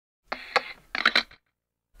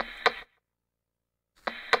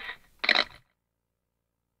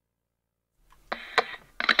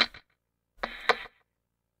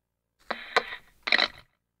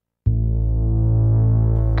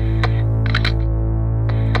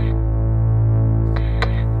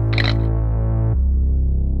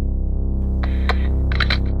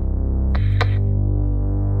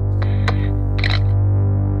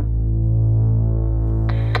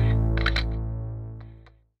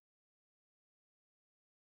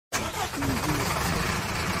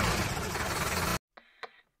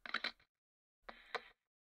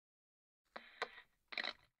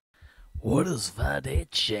What is that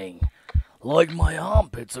itching? Like my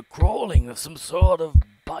armpits are crawling with some sort of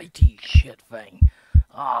bitey shit thing.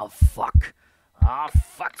 Ah, fuck. Ah,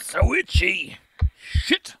 fuck, so itchy.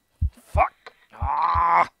 Shit. Fuck.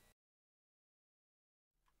 Ah.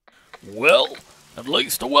 Well, at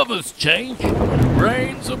least the weather's changed.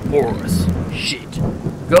 Rains are porous. Shit.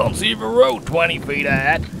 Can't see the road 20 feet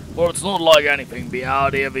ahead, but it's not like anything be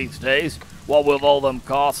out here these days. What with all them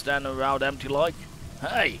cars standing around empty like.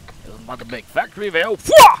 Hey, isn't that the big factory there?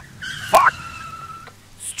 Fwah! Fuck!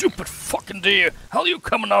 Stupid fucking deer! How are you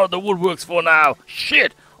coming out of the woodworks for now?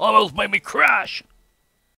 Shit! Almost made me crash!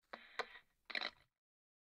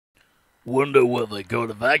 Wonder where they got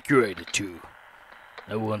evacuated to.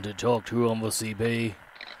 No one to talk to on the CB.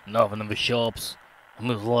 Nothing in the shops. It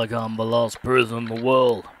looks like I'm the last person in the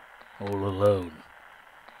world. All alone.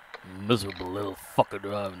 Miserable little fucker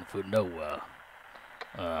driving through nowhere.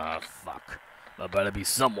 Ah, fuck. There better be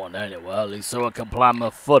someone anywhere, at least so I can plant my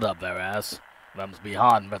foot up their ass. Them's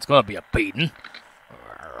behind, that's gonna be a beating.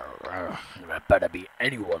 There better be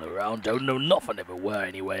anyone around, don't know nothing everywhere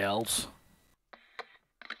anywhere else.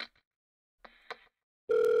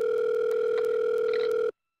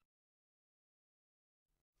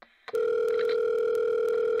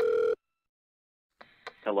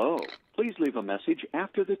 Hello. Please leave a message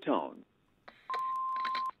after the tone.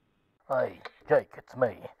 Hey, Jake, it's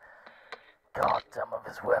me. God damn it,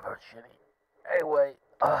 this weather's shitty. Anyway,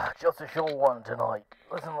 just a short one tonight.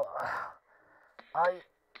 Listen,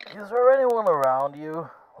 is there anyone around you?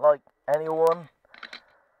 Like, anyone?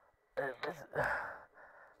 The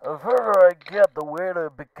further I get, the weirder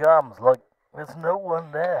it becomes. Like, there's no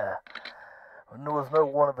one there. There was no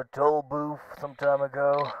one at the toll booth some time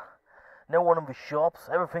ago. No one in the shops.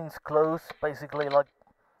 Everything's closed, basically, like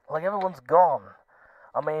everyone's gone.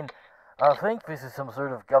 I mean, I think this is some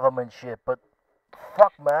sort of government shit, but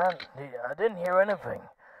fuck, man, I didn't hear anything.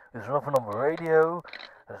 There's nothing on the radio.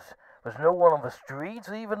 There's no one on the streets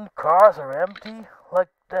even. Cars are empty. Like,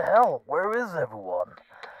 the hell, where is everyone?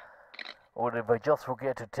 Or did they just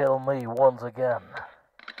forget to tell me once again?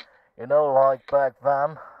 You know, like back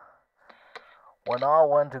then, when I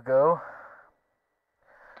went to go.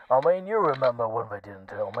 I mean, you remember when they didn't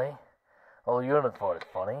tell me. Well, you didn't find it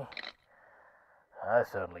funny. I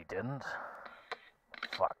certainly didn't.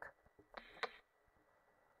 Fuck.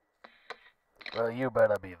 Well, you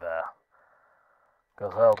better be there.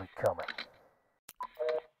 'Cause I'll be coming.